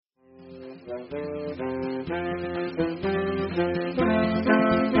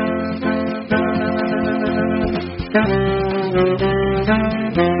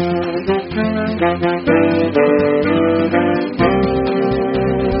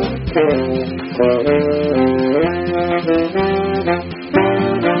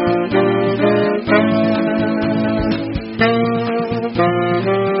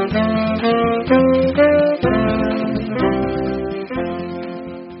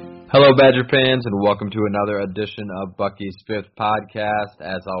Hello, Badger fans, and welcome to another edition of Bucky's Fifth Podcast.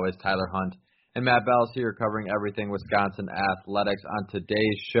 As always, Tyler Hunt and Matt Bells here covering everything Wisconsin athletics. On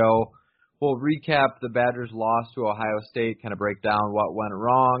today's show, we'll recap the Badgers' loss to Ohio State, kind of break down what went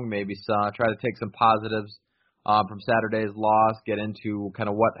wrong, maybe try to take some positives from Saturday's loss, get into kind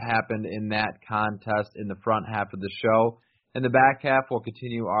of what happened in that contest in the front half of the show. In the back half, we'll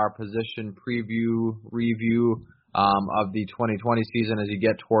continue our position review of the 2020 season. As you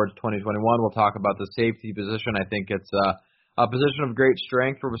get towards 2021, we'll talk about the safety position. I think it's a position of great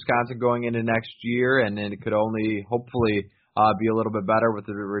strength for Wisconsin going into next year, and it could only hopefully be a little bit better with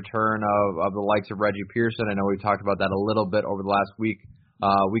the return of the likes of Reggie Pearson. I know we talked about that a little bit over the last week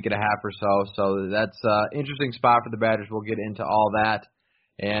and a half or so. So that's an interesting spot for the Badgers. We'll get into all that.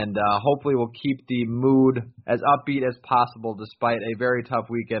 And hopefully we'll keep the mood as upbeat as possible despite a very tough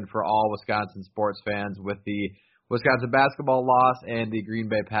weekend for all Wisconsin sports fans with the Wisconsin basketball loss and the Green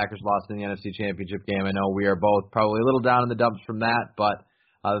Bay Packers loss in the NFC Championship game. I know we are both probably a little down in the dumps from that, but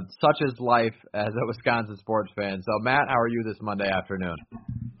such is life as a Wisconsin sports fan. So, Matt, how are you this Monday afternoon?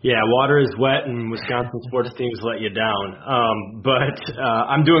 Yeah, water is wet and Wisconsin sports teams let you down. But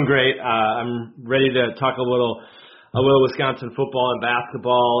I'm doing great. I'm ready to talk a little Wisconsin football and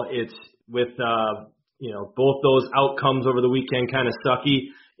basketball. It's with both those outcomes over the weekend kind of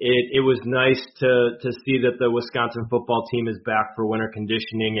sucky. It was nice to see that the Wisconsin football team is back for winter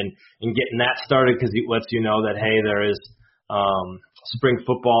conditioning and getting that started, because it lets you know that, hey, there is spring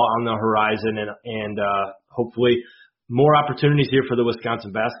football on the horizon and hopefully more opportunities here for the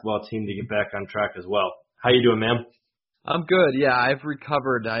Wisconsin basketball team to get back on track as well. How you doing, man? I'm good. Yeah, I've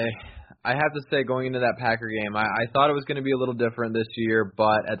recovered. I have to say, going into that Packer game, I thought it was going to be a little different this year,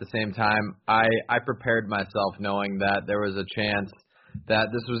 but at the same time, I prepared myself knowing that there was a chance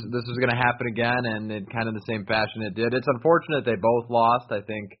that this was going to happen again, and in kind of the same fashion it did. It's unfortunate they both lost. I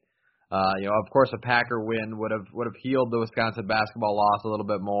think, of course, a Packer win would have healed the Wisconsin basketball loss a little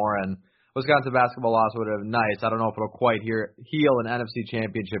bit more, and Wisconsin basketball loss would have been nice. I don't know if it'll quite heal an NFC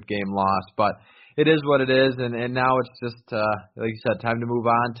Championship game loss, but it is what it is, and now it's just, like you said, time to move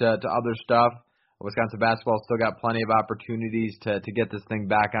on to other stuff. Wisconsin basketball still got plenty of opportunities to get this thing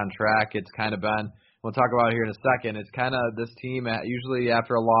back on track. It's kind of been, we'll talk about it here in a second, it's kind of this team usually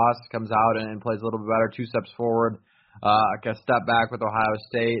after a loss comes out and plays a little bit better, 2 steps forward, a step back with Ohio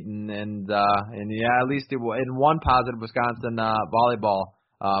State, and at least in one positive, Wisconsin volleyball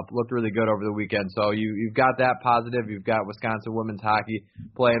looked really good over the weekend. So you've got that positive. You've got Wisconsin women's hockey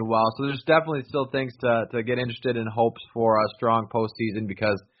playing well. So there's definitely still things to get interested in, hopes for a strong postseason,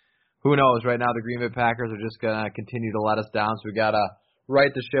 because who knows? Right now the Green Bay Packers are just going to continue to let us down. So we got to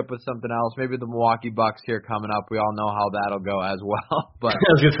right the ship with something else. Maybe the Milwaukee Bucks here coming up. We all know how that'll go as well. But I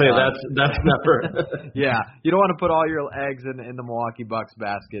was going to say that's never. Yeah, you don't want to put all your eggs in the Milwaukee Bucks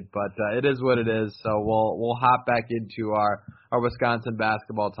basket, but it is what it is. So we'll hop back into our Wisconsin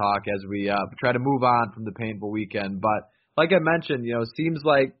basketball talk as we try to move on from the painful weekend. But like I mentioned, it seems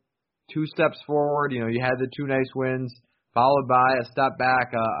like 2 steps forward. You had the 2 nice wins, followed by a step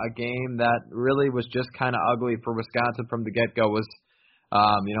back, a game that really was just kind of ugly for Wisconsin from the get-go. Was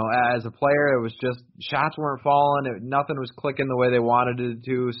as a player, it was just shots weren't falling. Nothing was clicking the way they wanted it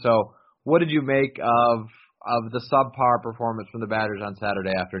to. So what did you make of the subpar performance from the Badgers on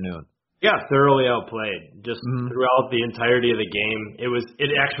Saturday afternoon? Yeah, thoroughly outplayed just throughout the entirety of the game.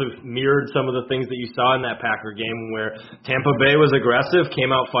 It actually mirrored some of the things that you saw in that Packer game, where Tampa Bay was aggressive,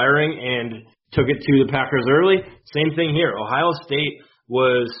 came out firing, and took it to the Packers early. Same thing here. Ohio State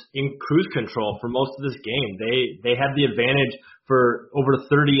was in cruise control for most of this game. They had the advantage for over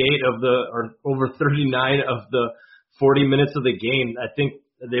 39 of the 40 minutes of the game. I think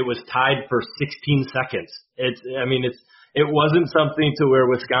it was tied for 16 seconds. It wasn't something to where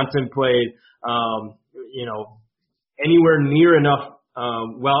Wisconsin played anywhere near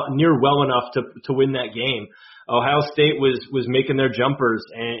well enough to win that game. Ohio State was making their jumpers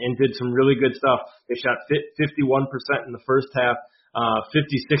and did some really good stuff. They shot 51% in the first half,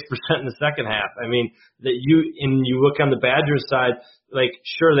 56% in the second half. I mean, you look on the Badgers side, like,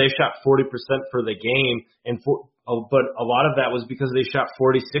 sure, they shot 40% for the game, but a lot of that was because they shot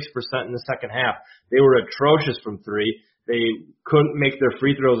 46% in the second half. They were atrocious from 3. They couldn't make their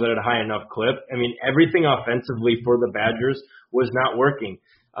free throws at a high enough clip. I mean, everything offensively for the Badgers was not working.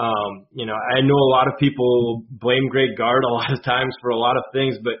 I know a lot of people blame Greg Gard a lot of times for a lot of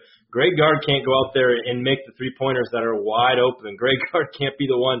things, but Greg Gard can't go out there and make the three-pointers that are wide open. Greg Gard can't be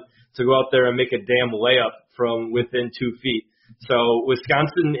the one to go out there and make a damn layup from within 2 feet. So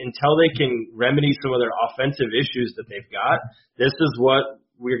Wisconsin, until they can remedy some of their offensive issues that they've got, this is what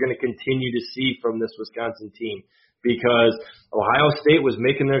we're going to continue to see from this Wisconsin team, because Ohio State was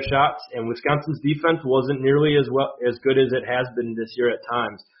making their shots and Wisconsin's defense wasn't nearly as good as it has been this year at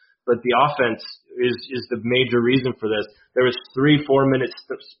times. But the offense is the major reason for this. There was 3 4-minute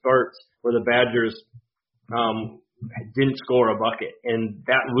spurts where the Badgers didn't score a bucket, and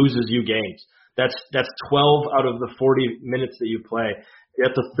that loses you games. That's 12 out of the 40 minutes that you play.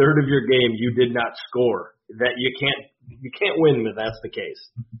 At the third of your game, you did not score. That you can't win if that's the case.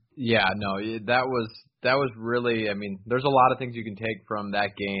 Yeah, no, that was really. I mean, there's a lot of things you can take from that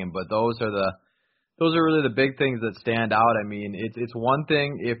game, but those are really the big things that stand out. I mean, it's one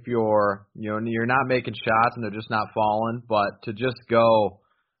thing if you're not making shots and they're just not falling, but to just go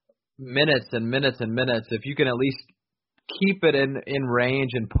minutes and minutes and minutes, if you can at least keep it in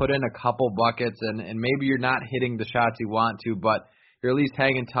range and put in a couple buckets, and maybe you're not hitting the shots you want to, but you're at least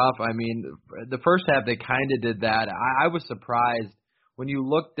hanging tough. I mean, the first half they kind of did that. I was surprised when you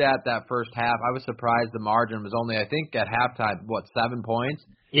looked at that first half. I was surprised the margin was only, I think, at halftime, 7 points?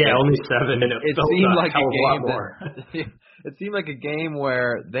 Yeah, only 7. And it seemed like a game it seemed like a game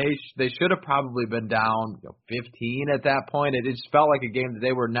where they should have probably been down 15 at that point. It just felt like a game that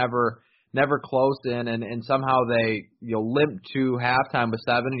they were never close in, and somehow they limped to halftime with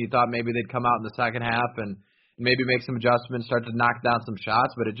 7, and you thought maybe they'd come out in the second half and maybe make some adjustments, start to knock down some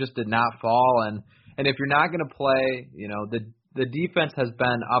shots, but it just did not fall. And if you're not going to play, the defense has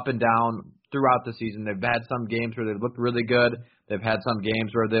been up and down throughout the season. They've had some games where they've looked really good. They've had some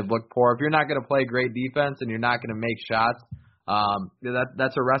games where they've looked poor. If you're not going to play great defense and you're not going to make shots,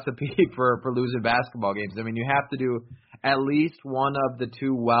 that's a recipe for losing basketball games. I mean, you have to do at least one of the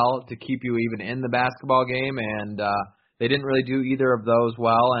two well to keep you even in the basketball game, and they didn't really do either of those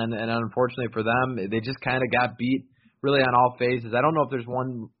well, and unfortunately for them, they just kind of got beat really on all phases. I don't know if there's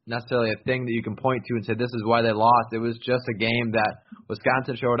one necessarily a thing that you can point to and say this is why they lost. It was just a game that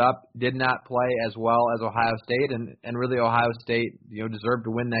Wisconsin showed up, did not play as well as Ohio State, and really Ohio State deserved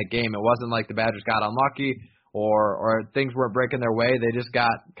to win that game. It wasn't like the Badgers got unlucky or things weren't breaking their way. They just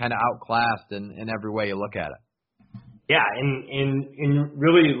got kind of outclassed in every way you look at it. Yeah, and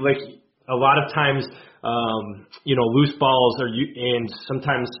really, like, a lot of times, loose balls and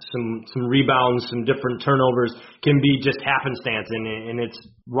sometimes some rebounds, some different turnovers can be just happenstance, and it's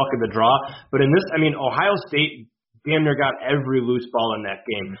luck of the draw. But in this, I mean, Ohio State damn near got every loose ball in that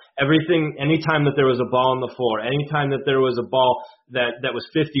game. Anytime that there was a ball on the floor, anytime that there was a ball that was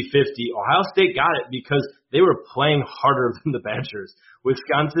 50-50, Ohio State got it because they were playing harder than the Badgers.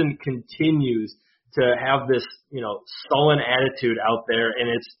 Wisconsin continues to have this, sullen attitude out there, and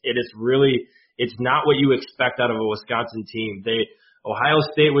it's not what you expect out of a Wisconsin team. Ohio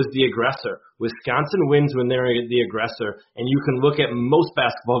State was the aggressor. Wisconsin wins when they're the aggressor, and you can look at most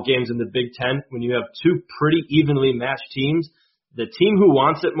basketball games in the Big Ten when you have two pretty evenly matched teams. The team who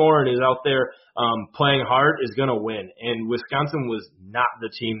wants it more and is out there playing hard is going to win. And Wisconsin was not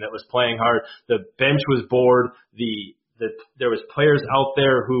the team that was playing hard. The bench was bored. There was players out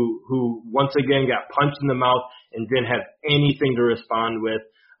there who once again got punched in the mouth and didn't have anything to respond with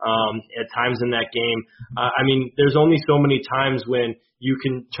at times in that game. I mean, there's only so many times when you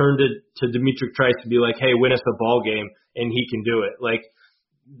can turn to Dimitri Trice to be like, hey, win us a ball game, and he can do it. Like,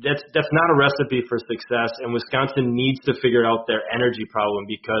 that's not a recipe for success, and Wisconsin needs to figure out their energy problem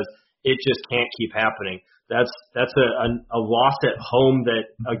because it just can't keep happening. That's a loss at home that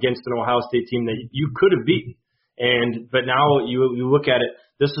against an Ohio State team that you could have beaten. But now you look at it,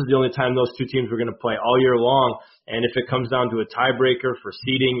 this is the only time those two teams were going to play all year long. And if it comes down to a tiebreaker for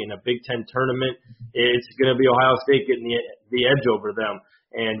seeding in a Big Ten tournament, it's going to be Ohio State getting the edge over them.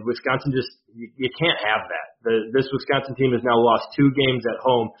 And Wisconsin you can't have that. This Wisconsin team has now lost 2 games at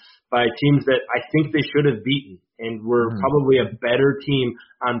home by teams that I think they should have beaten and were probably a better team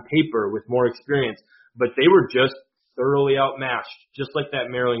on paper with more experience. But they were just thoroughly outmatched, just like that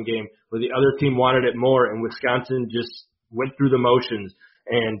Maryland game where the other team wanted it more and Wisconsin just went through the motions,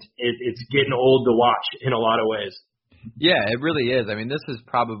 and it's getting old to watch in a lot of ways. Yeah, it really is. I mean, this is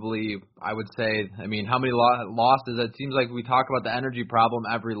probably, I would say, how many losses? It seems like we talk about the energy problem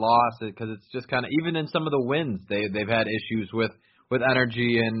every loss because it's just kind of, even in some of the wins, they've had issues with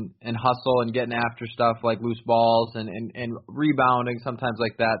energy and hustle and getting after stuff like loose balls and rebounding, sometimes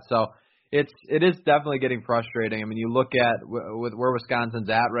like that. So it is definitely getting frustrating. I mean, you look at with where Wisconsin's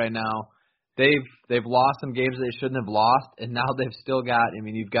at right now. They've lost some games they shouldn't have lost, and now they've still got. I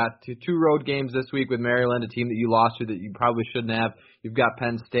mean, you've got two road games this week with Maryland, a team that you lost to that you probably shouldn't have. You've got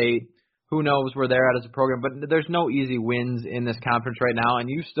Penn State. Who knows where they're at as a program? But there's no easy wins in this conference right now, and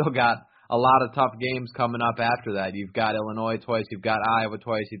you've still got a lot of tough games coming up after that. You've got Illinois twice, you've got Iowa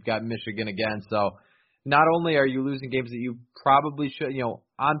twice, you've got Michigan again. So not only are you losing games that you probably should,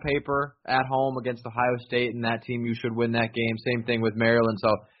 on paper at home against Ohio State and that team, you should win that game. Same thing with Maryland. So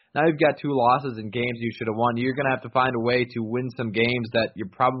now you've got two losses in games you should have won. You're going to have to find a way to win some games that you're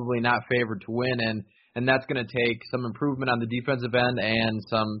probably not favored to win, and that's going to take some improvement on the defensive end and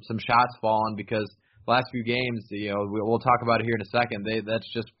some shots falling, because the last few games, we'll talk about it here in a second. That's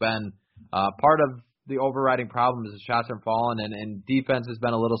just been part of the overriding problem is the shots are falling, and defense has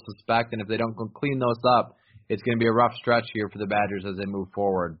been a little suspect, and if they don't clean those up, it's going to be a rough stretch here for the Badgers as they move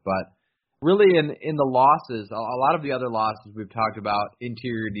forward. But really, in the losses, a lot of the other losses we've talked about,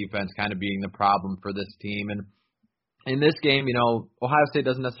 interior defense kind of being the problem for this team. And in this game, Ohio State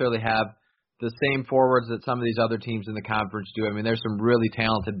doesn't necessarily have the same forwards that some of these other teams in the conference do. I mean, there's some really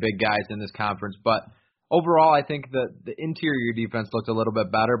talented big guys in this conference, but overall, I think the interior defense looked a little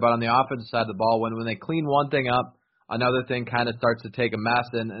bit better. But on the offensive side of the ball, when they clean one thing up, another thing kind of starts to take a mess.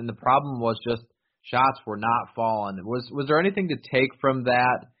 And the problem was just shots were not falling. Was there anything to take from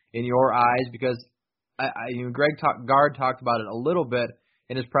that in your eyes? Because Greg Gard talked about it a little bit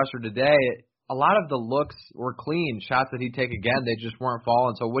in his presser today. A lot of the looks were clean shots that he'd take again. They just weren't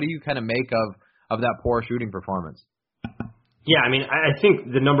falling. So what do you kind of make of that poor shooting performance? Yeah, I mean, I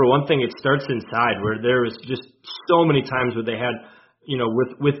think the number one thing, it starts inside, where there was just so many times where they had,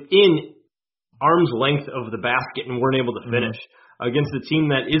 within arm's length of the basket and weren't able to finish. Against a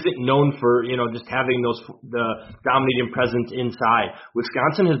team that isn't known for, just having the dominating presence inside.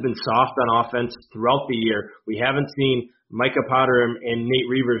 Wisconsin has been soft on offense throughout the year. We haven't seen Micah Potter and Nate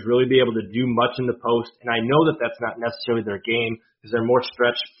Reavers really be able to do much in the post, and I know that that's not necessarily their game because they're more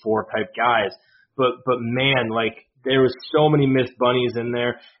stretch four type guys. But man, there was so many missed bunnies in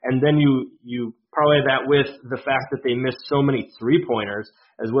there, and then you parlay that with the fact that they missed so many 3-pointers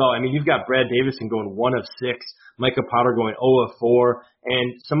as well. I mean, you've got Brad Davison going 1 of 6, Micah Potter going 0 of 4,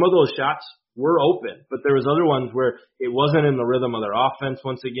 and some of those shots were open, but there was other ones where it wasn't in the rhythm of their offense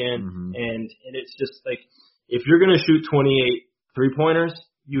once again, and it's just if you're going to shoot 28 3-pointers,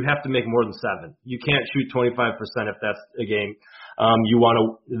 you have to make more than 7. You can't shoot 25% if that's a game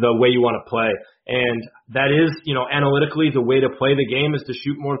the way you want to play. And that is, analytically, the way to play the game is to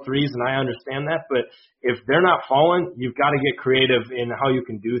shoot more threes, and I understand that. But if they're not falling, you've got to get creative in how you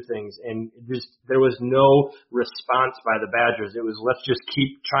can do things. And there was no response by the Badgers. It was, let's just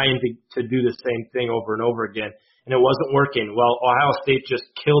keep trying to do the same thing over and over again. And it wasn't working. Well, Ohio State just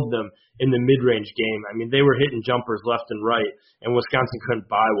killed them in the mid-range game. I mean, they were hitting jumpers left and right, and Wisconsin couldn't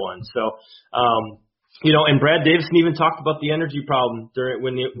buy one. So, and Brad Davison even talked about the energy problem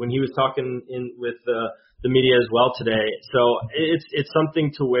when he was talking with the media as well today. So it's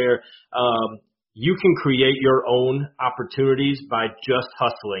something to where you can create your own opportunities by just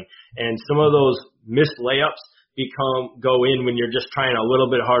hustling, and some of those missed layups go in when you're just trying a little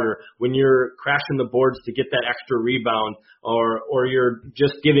bit harder, when you're crashing the boards to get that extra rebound, or you're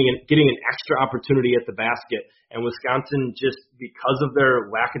just getting an extra opportunity at the basket. And Wisconsin, just because of their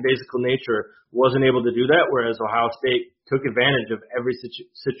lackadaisical nature, wasn't able to do that, whereas Ohio State took advantage of every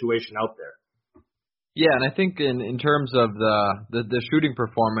situation out there. Yeah, and I think in terms of the shooting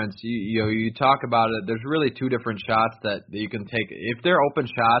performance, you talk about it, there's really two different shots that you can take. If they're open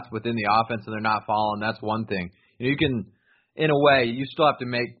shots within the offense and they're not falling, that's one thing. You can, in a way, you still have to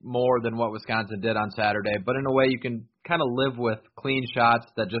make more than what Wisconsin did on Saturday, but in a way you can kind of live with clean shots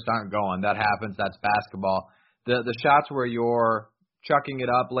that just aren't going. That happens. That's basketball. The shots where you're chucking it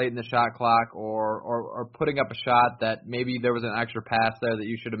up late in the shot clock or putting up a shot that maybe there was an extra pass there that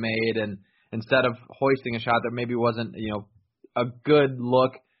you should have made, and instead of hoisting a shot that maybe wasn't, a good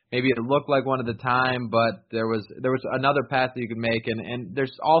look, maybe it looked like one at the time, but there was another pass that you could make, and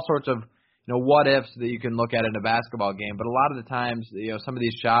there's all sorts of what ifs that you can look at in a basketball game. But a lot of the times, some of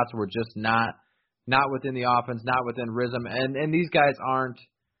these shots were just not within the offense, not within rhythm, and these guys aren't.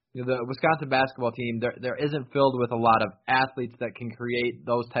 The Wisconsin basketball team, there isn't filled with a lot of athletes that can create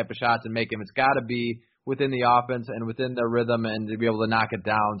those type of shots and make them. It's got to be within the offense and within their rhythm and to be able to knock it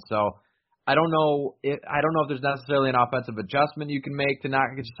down. So I don't know if there's necessarily an offensive adjustment you can make to knock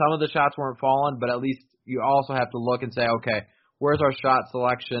it. Some of the shots weren't falling, but at least you also have to look and say, okay, where's our shot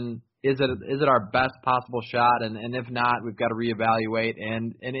selection? Is it our best possible shot? And if not, we've got to reevaluate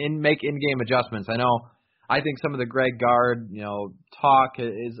and make in-game adjustments. I know I think some of the Greg Gard, talk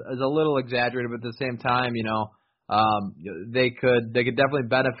is a little exaggerated, but at the same time, they could definitely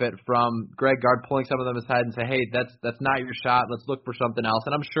benefit from Greg Gard pulling some of them aside and say, hey, that's not your shot. Let's look for something else.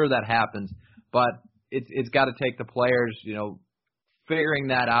 And I'm sure that happens, but it's got to take the players, figuring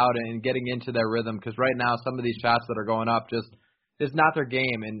that out and getting into their rhythm, because right now some of these shots that are going up it's not their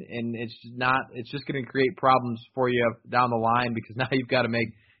game, and it's just going to create problems for you down the line, because now you've got to make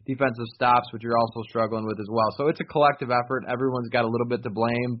defensive stops, which you're also struggling with as well. So it's a collective effort. Everyone's got a little bit to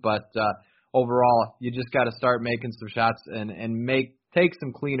blame, but overall, you just got to start making some shots and take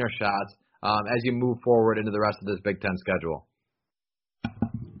some cleaner shots as you move forward into the rest of this Big Ten schedule.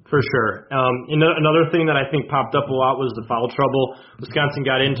 For sure. Another thing that I think popped up a lot was the foul trouble. Wisconsin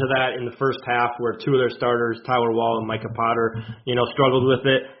got into that in the first half, where two of their starters, Tyler Wall and Micah Potter, struggled with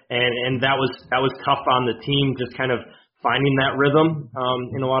it, and that was tough on the team, just kind of finding that rhythm.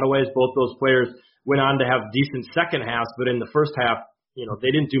 In a lot of ways, both those players went on to have decent second halves, but in the first half,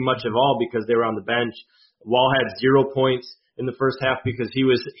 they didn't do much of all because they were on the bench. Wall had 0 points in the first half because he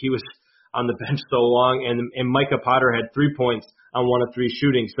was on the bench so long, and Micah Potter had 3 points on 1 of 3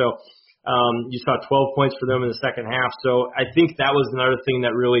 shooting. So you saw 12 points for them in the second half. So I think that was another thing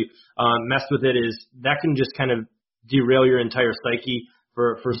that really messed with it, is that can just kind of derail your entire psyche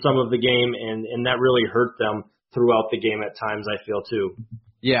for some of the game, and that really hurt them throughout the game at times, I feel, too.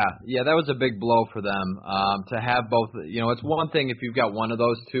 Yeah, that was a big blow for them to have both. It's one thing if you've got one of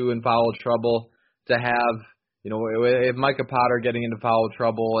those two in foul trouble, to have, if Micah Potter getting into foul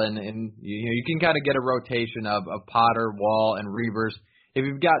trouble, and you can kind of get a rotation of Potter, Wall, and Reavers. If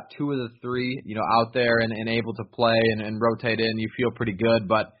you've got two of the three, out there and able to play and rotate in, you feel pretty good.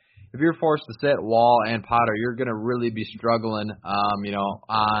 But if you're forced to sit Wall and Potter, you're going to really be struggling,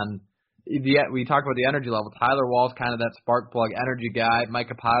 we talk about the energy level. Tyler Wall's kind of that spark plug energy guy.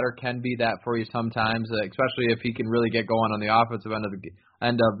 Micah Potter can be that for you sometimes, especially if he can really get going on the offensive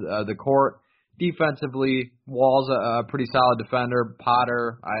end of the court. Defensively, Wall's a pretty solid defender.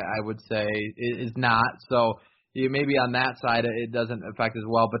 Potter, I would say, is not. So maybe on that side it doesn't affect as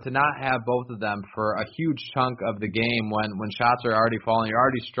well. But to not have both of them for a huge chunk of the game when shots are already falling, you're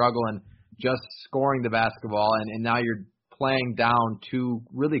already struggling just scoring the basketball, and now you're playing down two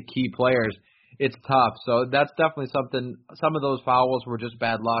really key players, it's tough. So that's definitely something. Some of those fouls were just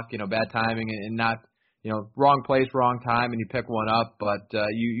bad luck, bad timing, and not, wrong place, wrong time, and you pick one up. But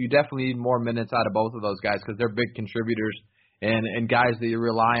you definitely need more minutes out of both of those guys, because they're big contributors and guys that you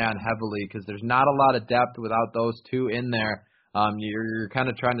rely on heavily, because there's not a lot of depth without those two in there. You're kind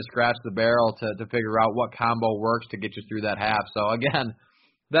of trying to scratch the barrel to figure out what combo works to get you through that half. So again,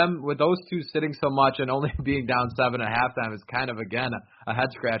 them with those two sitting so much and only being down 7 at halftime is kind of, again, a head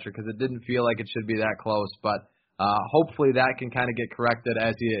scratcher, because it didn't feel like it should be that close. But hopefully that can kind of get corrected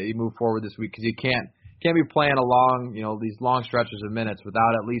as you move forward this week, because you can't be playing along, these long stretches of minutes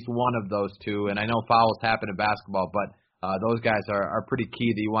without at least one of those two. And I know fouls happen in basketball, but those guys are pretty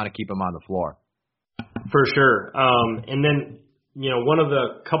key that you want to keep them on the floor. For sure. And then, one of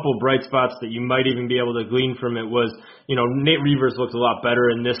the couple bright spots that you might even be able to glean from it was, Nate Reavers looked a lot better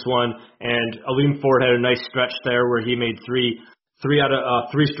in this one, and Aleem Ford had a nice stretch there where he made three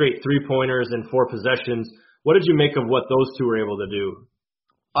straight 3-pointers in 4 possessions. What did you make of what those two were able to do?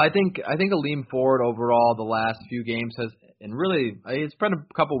 I think Aleem Ford overall the last few games has, and really it's been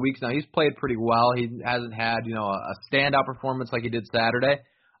a couple weeks now, he's played pretty well. He hasn't had a standout performance like he did Saturday,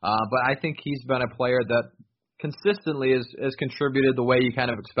 but I think he's been a player that consistently has contributed the way you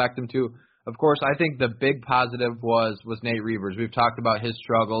kind of expect him to. Of course, I think the big positive was Nate Reavers. We've talked about his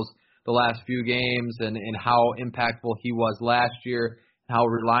struggles the last few games and how impactful he was last year, how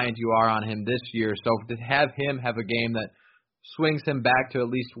reliant you are on him this year. So to have him have a game that swings him back to at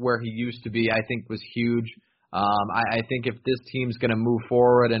least where he used to be, I think was huge. I think if this team's going to move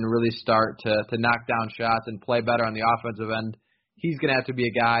forward and really start to knock down shots and play better on the offensive end, he's going to have to be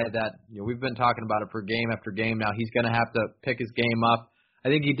a guy that, we've been talking about it for game after game now. He's going to have to pick his game up. I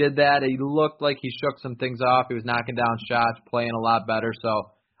think he did that. He looked like he shook some things off. He was knocking down shots, playing a lot better. So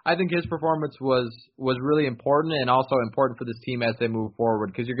I think his performance was really important, and also important for this team as they move forward,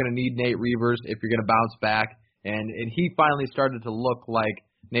 because you're going to need Nate Reavers if you're going to bounce back. And he finally started to look like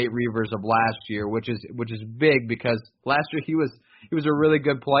Nate Reavers of last year, which is big, because last year he was a really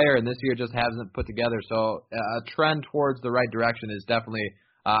good player, and this year just hasn't put together. So a trend towards the right direction is definitely,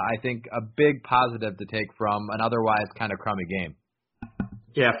 I think, a big positive to take from an otherwise kind of crummy game.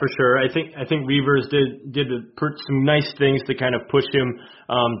 Yeah, for sure. I think Reavers did some nice things to kind of push him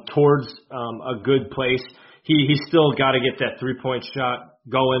towards a good place. He's still got to get that 3-point shot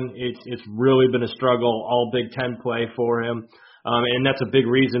going. It's really been a struggle all Big Ten play for him. and that's a big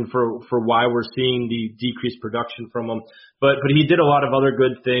reason for why we're seeing the decreased production from him. But he did a lot of other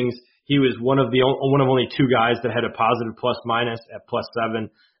good things. He was one of only two guys that had a positive plus minus at +7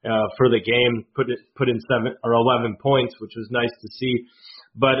 for the game. Put in 7 or 11 points, which was nice to see.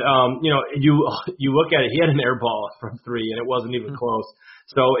 But you look at it, he had an air ball from 3, and it wasn't even close.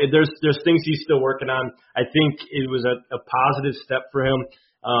 So there's things he's still working on. I think it was a positive step for him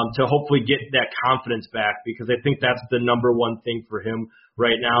to hopefully get that confidence back, because I think that's the number one thing for him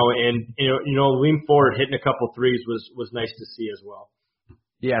right now. And lean forward, hitting a couple threes was nice to see as well.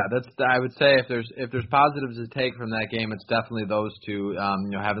 Yeah, I would say if there's positives to take from that game, it's definitely those two.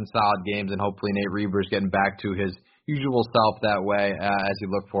 Having solid games, and hopefully Nate Reber's getting back to his usual self that way as you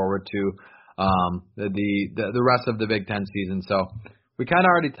look forward to the rest of the Big Ten season. So we kind of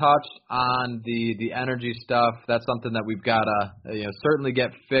already touched on the energy stuff. That's something that we've got to certainly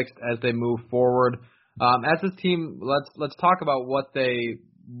get fixed as they move forward. As this team, let's talk about what they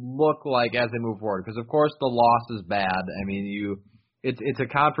look like as they move forward, because of course the loss is bad. I mean, it's a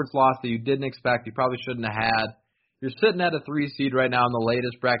conference loss that you didn't expect. You probably shouldn't have had. You're sitting at a 3 seed right now in the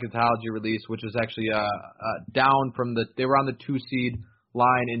latest bracketology release, which is actually down from they were on the 2 seed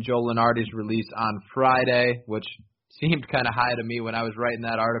line in Joe Lunardi's release on Friday, which seemed kind of high to me when I was writing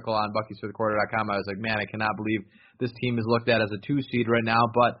that article on BuckySwithQuarter.com. I was like, man, I cannot believe this team is looked at as a 2 seed right now,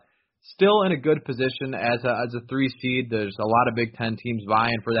 but still in a good position as a 3 seed. There's a lot of Big Ten teams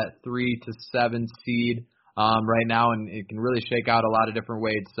vying for that 3 to 7 seed right now, and it can really shake out a lot of different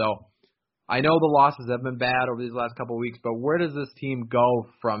ways. So I know the losses have been bad over these last couple of weeks, but where does this team go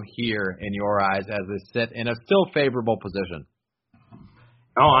from here in your eyes as they sit in a still favorable position?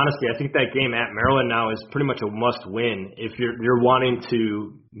 Oh, honestly, I think that game at Maryland now is pretty much a must-win if you're wanting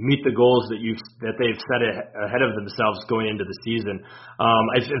to meet the goals that they've set ahead of themselves going into the season.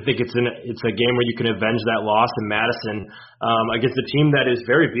 I think it's a game where you can avenge that loss in Madison against a team that is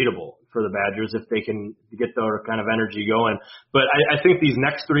very beatable for the Badgers if they can get their kind of energy going. But I think these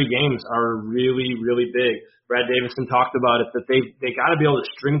next 3 games are really, really big. Brad Davison talked about it, that they got to be able to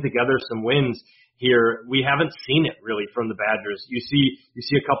string together some wins here. We haven't seen it really from the Badgers. You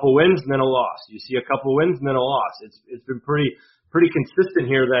see a couple wins and then a loss. You see a couple wins and then a loss. It's been pretty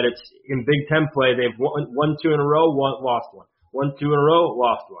consistent here that it's in Big Ten play. They've won 2 in a row, lost 1. 1, 2 in a row,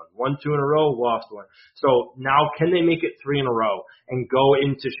 lost 1. 1, 2 in a row, lost 1. So now can they make it 3 in a row and go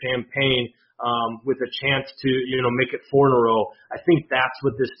into Champaign with a chance to make it 4 in a row? I think that's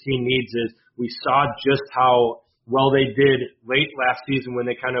what this team needs. Is we saw just how well they did late last season when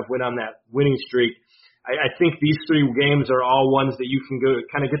they kind of went on that winning streak. I think these 3 games are all ones that you can go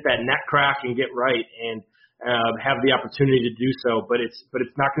kind of get that net crack and get right and have the opportunity to do so. But it's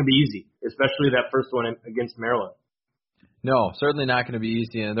not going to be easy, especially that first one against Maryland. No, certainly not going to be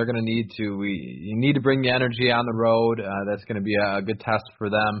easy, and they're going to need to. You need to bring the energy on the road. That's going to be a good test for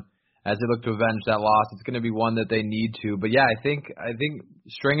them as they look to avenge that loss. It's going to be one that they need to. But yeah, I think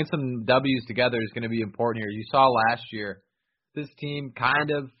stringing some W's together is going to be important here. You saw last year this team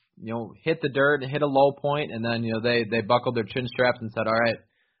kind of hit the dirt and hit a low point, and then they buckled their chin straps and said, all right,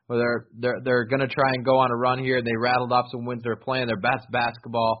 well they're going to try and go on a run here. They rattled off some wins. They're playing their best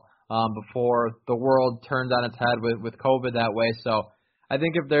basketball before the world turned on its head with COVID that way. So I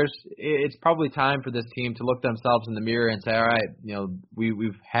think it's probably time for this team to look themselves in the mirror and say, all right,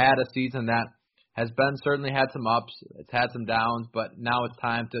 we've had a season that has certainly had some ups, it's had some downs, but now it's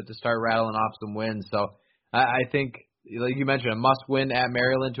time to start rattling off some wins. So I think, like you mentioned, a must win at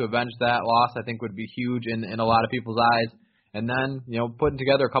Maryland to avenge that loss, I think would be huge in a lot of people's eyes. And then, putting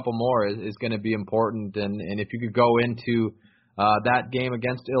together a couple more is going to be important. And if you could go into that game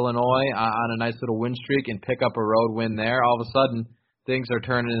against Illinois on a nice little win streak and pick up a road win there, all of a sudden things are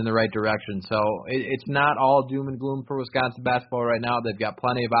turning in the right direction. So it's not all doom and gloom for Wisconsin basketball right now. They've got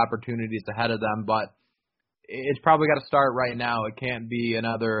plenty of opportunities ahead of them, but it's probably got to start right now. It can't be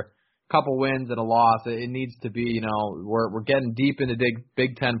another couple wins and a loss. It needs to be, we're getting deep into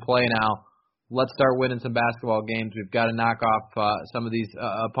Big Ten play now. Let's start winning some basketball games. We've got to knock off some of these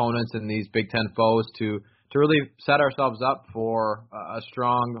opponents and these Big Ten foes to really set ourselves up for a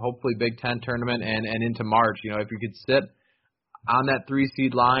strong, hopefully, Big Ten tournament and into March. If you could sit on that 3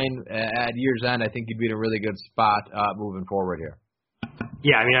 seed line at year's end, I think you'd be in a really good spot moving forward here.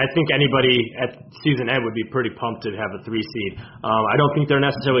 Yeah, I mean, I think anybody at season end would be pretty pumped to have a 3 seed. I don't think they're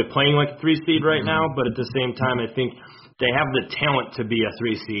necessarily playing like a 3 seed right now, but at the same time, I think they have the talent to be a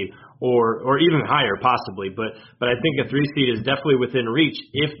 3 seed or even higher possibly. But I think a 3 seed is definitely within reach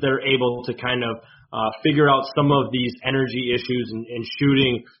if they're able to kind of figure out some of these energy issues and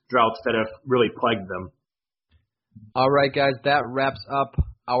shooting droughts that have really plagued them. All right, guys, that wraps up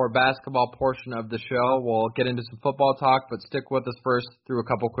our basketball portion of the show. We'll get into some football talk, but stick with us first through a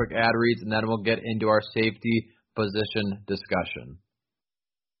couple quick ad reads, and then we'll get into our safety position discussion.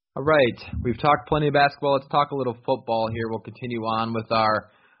 All right, we've talked plenty of basketball. Let's talk a little football here. We'll continue on with our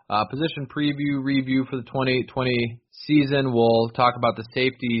position review for the 2020 season. We'll talk about the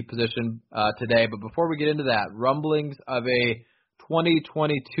safety position today, but before we get into that, rumblings of a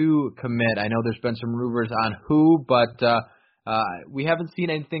 2022 commit. I know there's been some rumors on who, but we haven't seen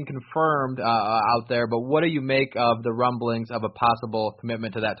anything confirmed out there. But what do you make of the rumblings of a possible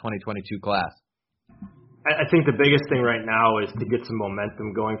commitment to that 2022 class? I think the biggest thing right now is to get some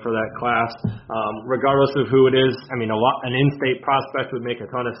momentum going for that class, regardless of who it is. I mean, an in-state prospect would make a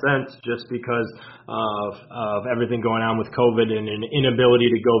ton of sense just because of everything going on with COVID and an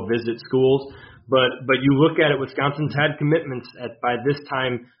inability to go visit schools. But you look at it, Wisconsin's had commitments by this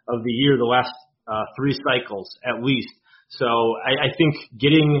time of the year, the last 3 cycles at least. So I think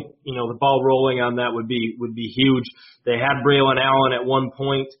getting the ball rolling on that would be huge. They had Braylon Allen at one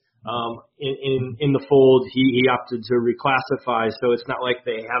point. In the fold, he opted to reclassify, so it's not like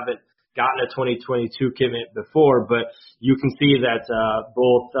they haven't gotten a 2022 commit before, but you can see that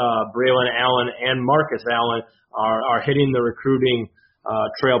both Braylon Allen and Marcus Allen are hitting the recruiting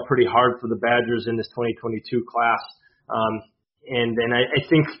trail pretty hard for the Badgers in this 2022 class. And I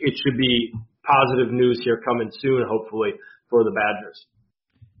think it should be positive news here coming soon, hopefully, for the Badgers.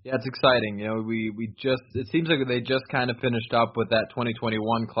 Yeah, it's exciting. It seems like they just kind of finished up with that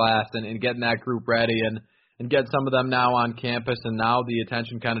 2021 class and getting that group ready and getting some of them now on campus, and now the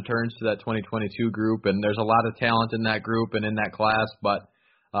attention kind of turns to that 2022 group, and there's a lot of talent in that group and in that class, but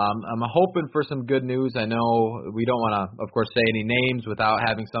I'm hoping for some good news. I know we don't want to, of course, say any names without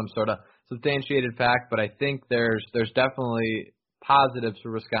having some sort of substantiated fact, but I think there's definitely positives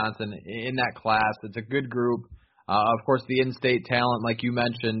for Wisconsin in that class. It's a good group. Of course, the in-state talent, like you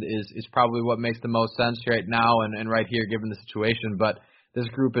mentioned, is probably what makes the most sense right now and right here, given the situation. But this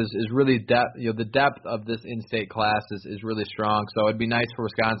group is really the depth of this in-state class is really strong. So it'd be nice for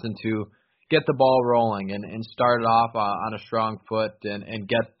Wisconsin to get the ball rolling and start it off on a strong foot and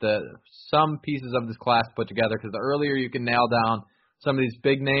get some pieces of this class put together. Because the earlier you can nail down some of these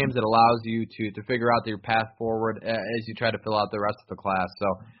big names, it allows you to figure out your path forward as you try to fill out the rest of the class. So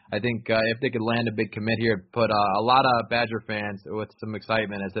I think if they could land a big commit here, it'd put a lot of Badger fans with some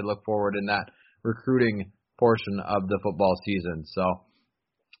excitement as they look forward in that recruiting portion of the football season. So,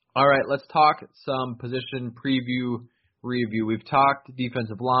 all right, let's talk some position review. We've talked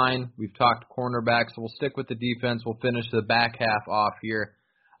defensive line. We've talked cornerback, so we'll stick with the defense. We'll finish the back half off here.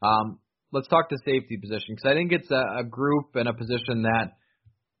 Let's talk the safety position, because I think it's a group and a position that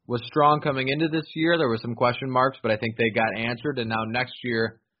was strong coming into this year. There were some question marks, but I think they got answered, and now next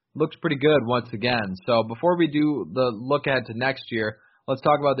year looks pretty good once again. So before we do the look ahead to next year, let's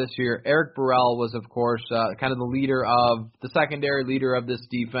talk about this year. Eric Burrell was, of course, kind of the secondary leader of this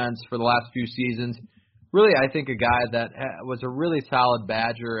defense for the last few seasons. Really, I think a guy that was a really solid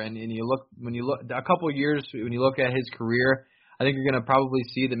Badger, and when you look a couple of years, when you look at his career, I think you're going to probably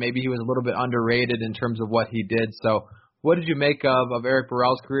see that maybe he was a little bit underrated in terms of what he did. So what did you make of Eric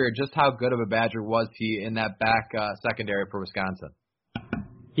Burrell's career? Just how good of a Badger was he in that back secondary for Wisconsin?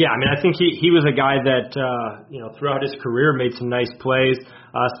 Yeah, I mean, I think he was a guy that, throughout his career made some nice plays,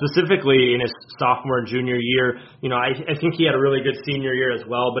 specifically in his sophomore and junior year. I think he had a really good senior year as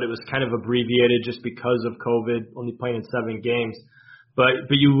well, but it was kind of abbreviated just because of COVID, only playing in 7 games.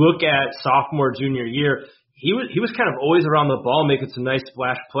 But you look at sophomore, junior year, he was kind of always around the ball, making some nice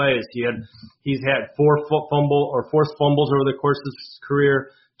splash plays. He's had 4 forced fumbles over the course of his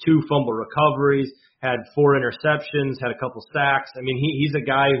career, 2 fumble recoveries, had 4 interceptions, had a couple sacks. I mean, he's a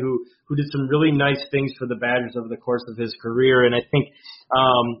guy who did some really nice things for the Badgers over the course of his career, and I think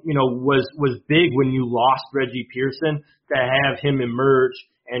was big when you lost Reggie Pearson to have him emerge.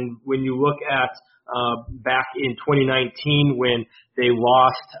 And when you look at back in 2019 when they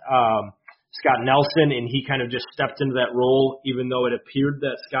lost Scott Nelson, and he kind of just stepped into that role, even though it appeared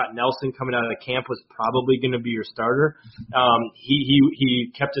that Scott Nelson coming out of the camp was probably going to be your starter.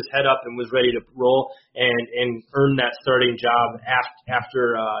 He kept his head up and was ready to roll and earn that starting job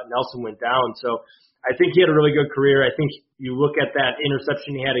after Nelson went down. So I think he had a really good career. I think you look at that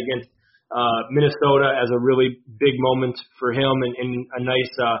interception he had against Minnesota as a really big moment for him and a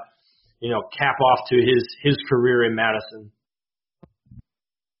nice cap off to his career in Madison.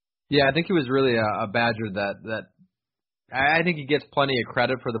 Yeah, I think he was really a Badger that I think he gets plenty of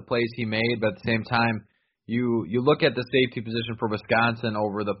credit for the plays he made, but at the same time, you look at the safety position for Wisconsin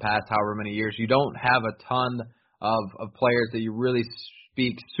over the past however many years, you don't have a ton of players that you really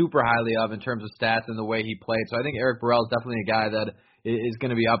speak super highly of in terms of stats and the way he played. So I think Eric Burrell is definitely a guy that is going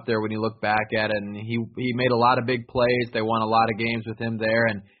to be up there when you look back at it. And he made a lot of big plays. They won a lot of games with him there,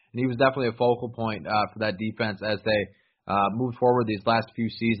 and he was definitely a focal point for that defense as they moved forward these last few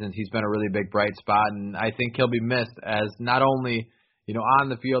seasons. He's been a really big bright spot, and I think he'll be missed as not only on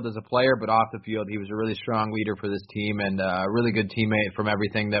the field as a player, but off the field. He was a really strong leader for this team and a really good teammate from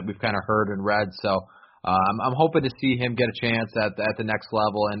everything that we've kind of heard and read. So I'm hoping to see him get a chance at the next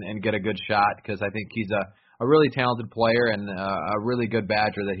level and get a good shot, because I think he's a really talented player and a really good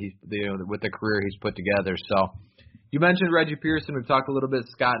Badger that he's with the career he's put together. So you mentioned Reggie Pearson. We've talked a little bit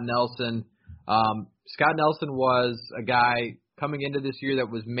Scott Nelson. Scott Nelson was a guy coming into this year that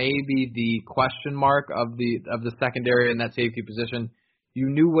was maybe the question mark of the secondary in that safety position. You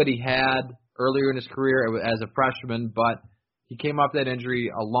knew what he had earlier in his career as a freshman, but he came off that injury,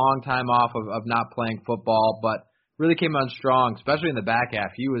 a long time off of not playing football, but really came on strong, especially in the back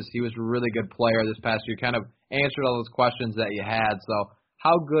half. He was a really good player this past year, kind of answered all those questions that you had. So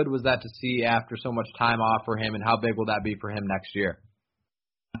how good was that to see after so much time off for him, and how big will that be for him next year?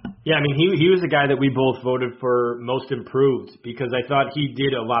 Yeah, I mean, he was a guy that we both voted for most improved, because I thought he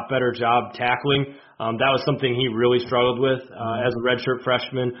did a lot better job tackling. That was something he really struggled with as a redshirt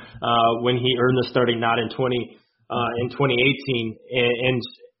freshman when he earned the starting nod in 2018.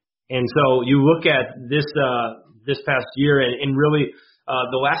 And so you look at this past year, and really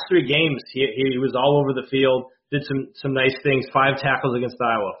the last 3 games he was all over the field, did some nice things. 5 tackles against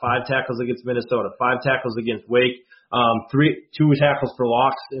Iowa, 5 tackles against Minnesota, 5 tackles against Wake. 2 tackles for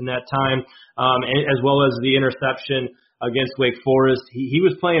loss in that time, as well as the interception against Wake Forest. He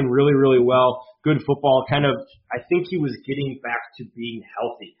was playing really, really well, good football. I think he was getting back to being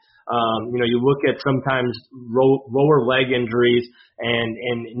healthy. You look at sometimes lower leg injuries and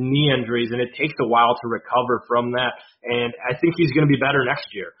knee injuries, and it takes a while to recover from that. And I think he's going to be better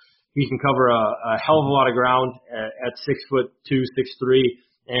next year. He can cover a hell of a lot of ground at 6'2", 6'3",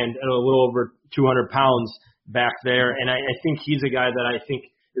 and a little over 200 pounds back there. And I think he's a guy that I think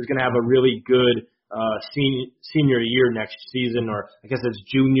is going to have a really good senior year next season, or I guess it's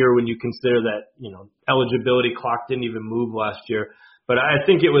junior when you consider that, eligibility clock didn't even move last year. But I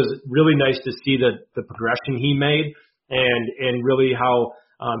think it was really nice to see the progression he made, and really how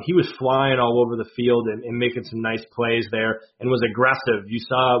he was flying all over the field and making some nice plays there, and was aggressive. You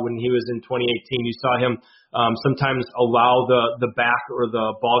saw when he was in 2018, you saw him sometimes allow the back or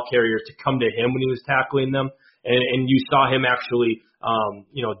the ball carriers to come to him when he was tackling them, and you saw him actually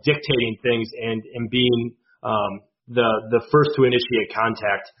dictating things and being the first to initiate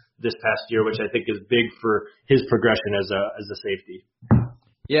contact this past year, which I think is big for his progression as a safety.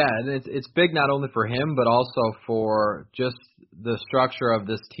 Yeah, and it's big not only for him, but also for just the structure of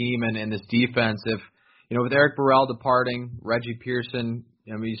this team and this defense. If, with Eric Burrell departing, Reggie Pearson,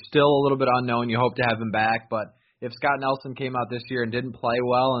 he's still a little bit unknown. You hope to have him back, but if Scott Nelson came out this year and didn't play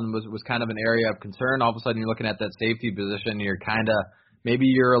well and was kind of an area of concern, all of a sudden you're looking at that safety position, maybe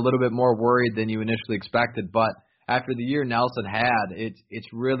you're a little bit more worried than you initially expected. But after the year Nelson had, it's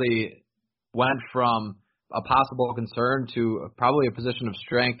really went from a possible concern to probably a position of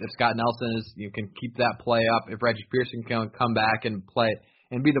strength. If Scott Nelson can keep that play up, if Reggie Pearson can come back and play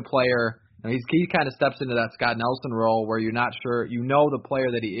and be the player, he kind of steps into that Scott Nelson role where you're not sure, the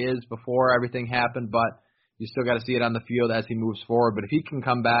player that he is before everything happened, but you still got to see it on the field as he moves forward. But if he can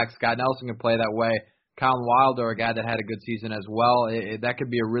come back, Scott Nelson can play that way. Colin Wilder, a guy that had a good season as well, that could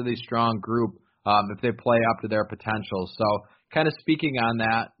be a really strong group if they play up to their potential. So kind of speaking on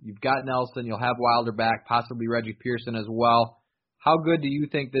that, you've got Nelson, you'll have Wilder back, possibly Reggie Pearson as well. How good do you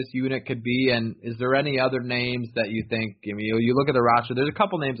think this unit could be, and is there any other names that you think, you look at the roster, there's a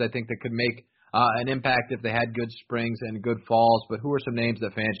couple names I think that could make an impact if they had good springs and good falls, but who are some names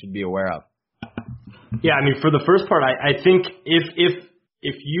that fans should be aware of? Yeah, for the first part, I think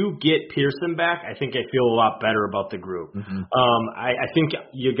if you get Pearson back, I think I feel a lot better about the group. Mm-hmm. I think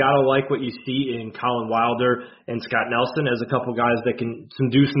you got to like what you see in Colin Wilder and Scott Nelson as a couple guys that can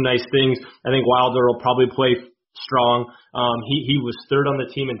do some nice things. I think Wilder will probably play strong. He was third on the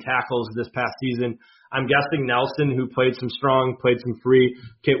team in tackles this past season. I'm guessing Nelson, who played some strong, played some free,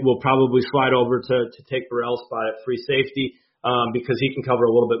 will probably slide over to take Burrell's spot at free safety because he can cover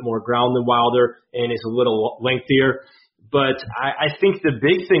a little bit more ground than Wilder and is a little lengthier. But I think the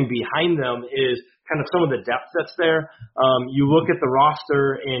big thing behind them is kind of some of the depth that's there. You look at the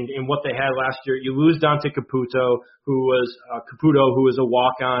roster and what they had last year. You lose Dante Caputo, who was a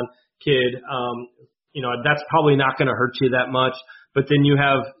walk-on kid. That's probably not going to hurt you that much. But then you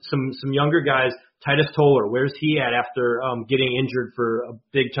have some younger guys. Titus Toller, where's he at after getting injured for a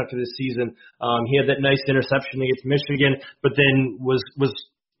big chunk of this season? He had that nice interception against Michigan, but then was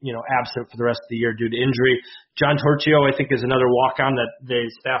absent for the rest of the year due to injury. John Torchio, I think, is another walk-on that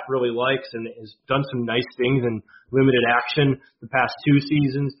the staff really likes and has done some nice things in limited action the past 2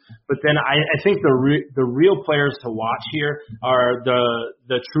 seasons. But then I think the real players to watch here are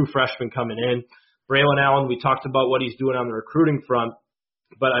the true freshmen coming in. Braylon Allen, we talked about what he's doing on the recruiting front,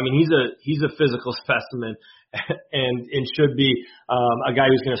 but I mean he's a physical specimen and should be a guy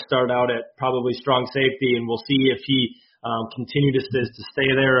who's going to start out at probably strong safety, and we'll see if he continues to stay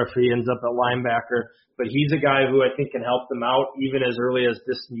there, if he ends up at linebacker. But he's a guy who I think can help them out even as early as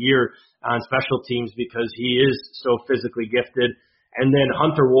this year on special teams because he is so physically gifted. And then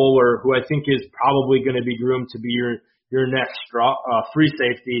Hunter Wohler, who I think is probably going to be groomed to be your next free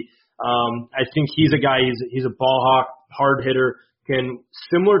safety. I think he's a guy. He's a ball hawk, hard hitter,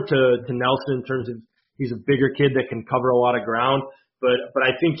 similar to Nelson in terms of he's a bigger kid that can cover a lot of ground. But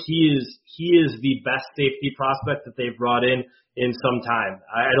I think he is the best safety prospect that they've brought in some time.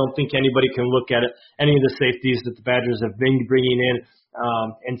 I don't think anybody can look at any of the safeties that the Badgers have been bringing in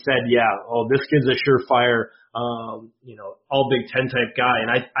and said, this kid's a surefire, all Big Ten type guy.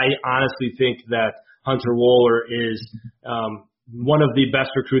 And I honestly think that Hunter Wohler is one of the best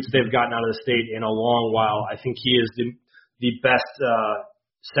recruits they've gotten out of the state in a long while. I think he is the best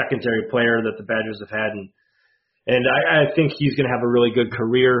secondary player that the Badgers have had, and I think he's going to have a really good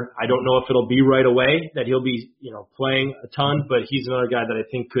career. I don't know if it'll be right away that he'll be playing a ton, but he's another guy that I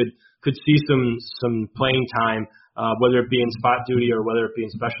think could see some playing time, whether it be in spot duty or whether it be in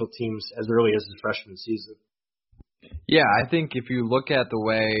special teams as early as his freshman season. Yeah, I think if you look at the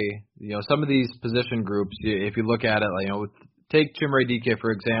way some of these position groups, if you look at it, take Chimere Dike for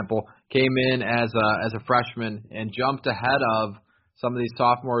example, came in as a freshman and jumped ahead of some of these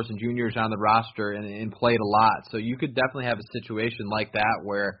sophomores and juniors on the roster and played a lot. So you could definitely have a situation like that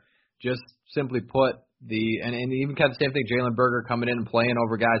where just simply put and even kind of the same thing, Jalen Berger coming in and playing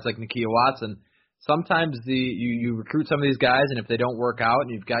over guys like Nakia Watson. Sometimes you recruit some of these guys, and if they don't work out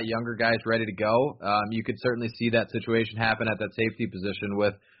and you've got younger guys ready to go, you could certainly see that situation happen at that safety position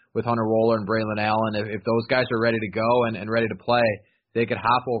with Hunter Wohler and Braylon Allen. If those guys are ready to go and ready to play, they could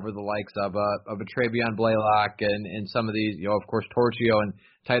hop over the likes of a Travion Blaylock and some of these, of course, Torchio and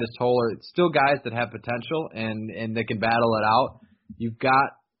Titus Toller. It's still guys that have potential and they can battle it out. You've got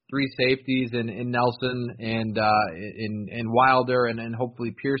 3 safeties in Nelson and in Wilder and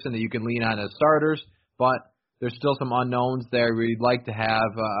hopefully Pearson that you can lean on as starters, but there's still some unknowns there where you'd like to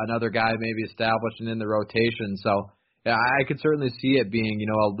have another guy maybe established and in the rotation. So yeah, I could certainly see it being,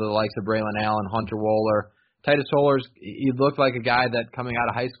 the likes of Braylon Allen, Hunter Wohler. Titus Tollers, he looked like a guy that coming out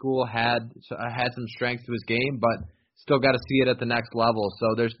of high school had some strength to his game, but still got to see it at the next level.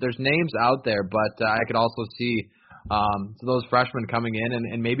 So there's names out there, but I could also see those freshmen coming in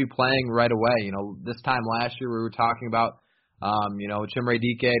and maybe playing right away. This time last year we were talking about Chimere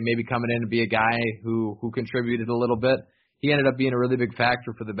Dike maybe coming in to be a guy who contributed a little bit. He ended up being a really big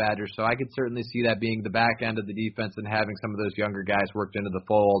factor for the Badgers, so I could certainly see that being the back end of the defense and having some of those younger guys worked into the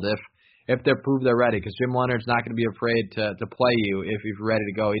fold if they're proved they're ready, because Jim Leonard's not going to be afraid to play you if you're ready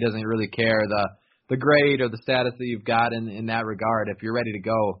to go. He doesn't really care the grade or the status that you've got in that regard. If you're ready to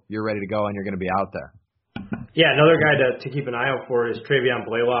go, you're ready to go, and you're going to be out there. Yeah, another guy to keep an eye out for is Travion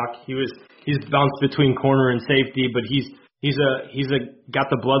Blaylock. He's bounced between corner and safety, but he's got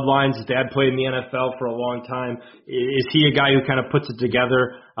the bloodlines. His dad played in the NFL for a long time. Is he a guy who kind of puts it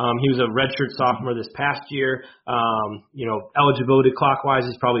together? He was a redshirt sophomore this past year. Eligibility clock-wise,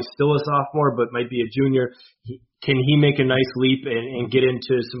 he's probably still a sophomore, but might be a junior. Can he make a nice leap and get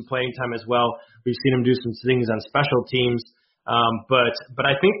into some playing time as well? We've seen him do some things on special teams. But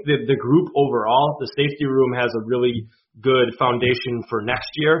I think the group overall, the safety room has a really good foundation for next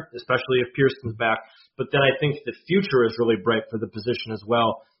year, especially if Pearson's back. But then I think the future is really bright for the position as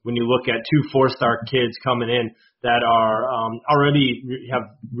well. When you look at 2 4-star kids coming in that are already have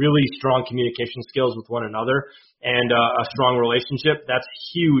really strong communication skills with one another and a strong relationship, that's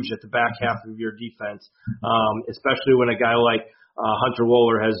huge at the back half of your defense, especially when a guy like Hunter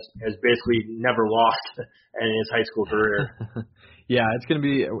Wohler has basically never lost in his high school career. Yeah, it's going to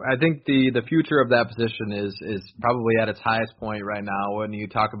be. I think the future of that position is probably at its highest point right now when you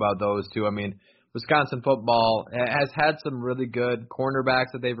talk about those two. I mean, Wisconsin football has had some really good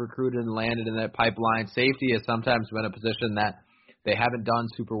cornerbacks that they've recruited and landed in that pipeline. Safety has sometimes been a position that they haven't done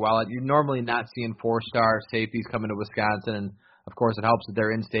super well at. You're normally not seeing 4-star safeties coming to Wisconsin, and of course it helps that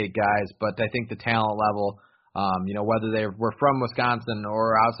they're in-state guys. But I think the talent level, whether they were from Wisconsin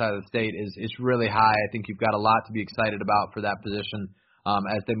or outside of the state, is really high. I think you've got a lot to be excited about for that position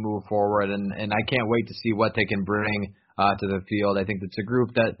as they move forward, and I can't wait to see what they can bring to the field. I think it's a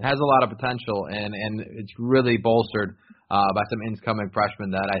group that has a lot of potential, and it's really bolstered by some incoming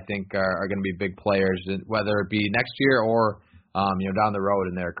freshmen that I think are going to be big players, whether it be next year or down the road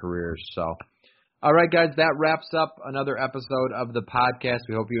in their careers. So, all right, guys, that wraps up another episode of the podcast.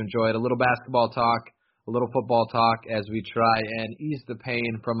 We hope you enjoyed a little basketball talk, a little football talk as we try and ease the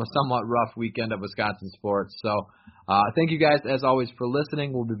pain from a somewhat rough weekend of Wisconsin sports. So thank you guys, as always, for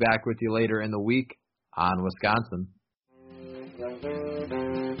listening. We'll be back with you later in the week on Wisconsin.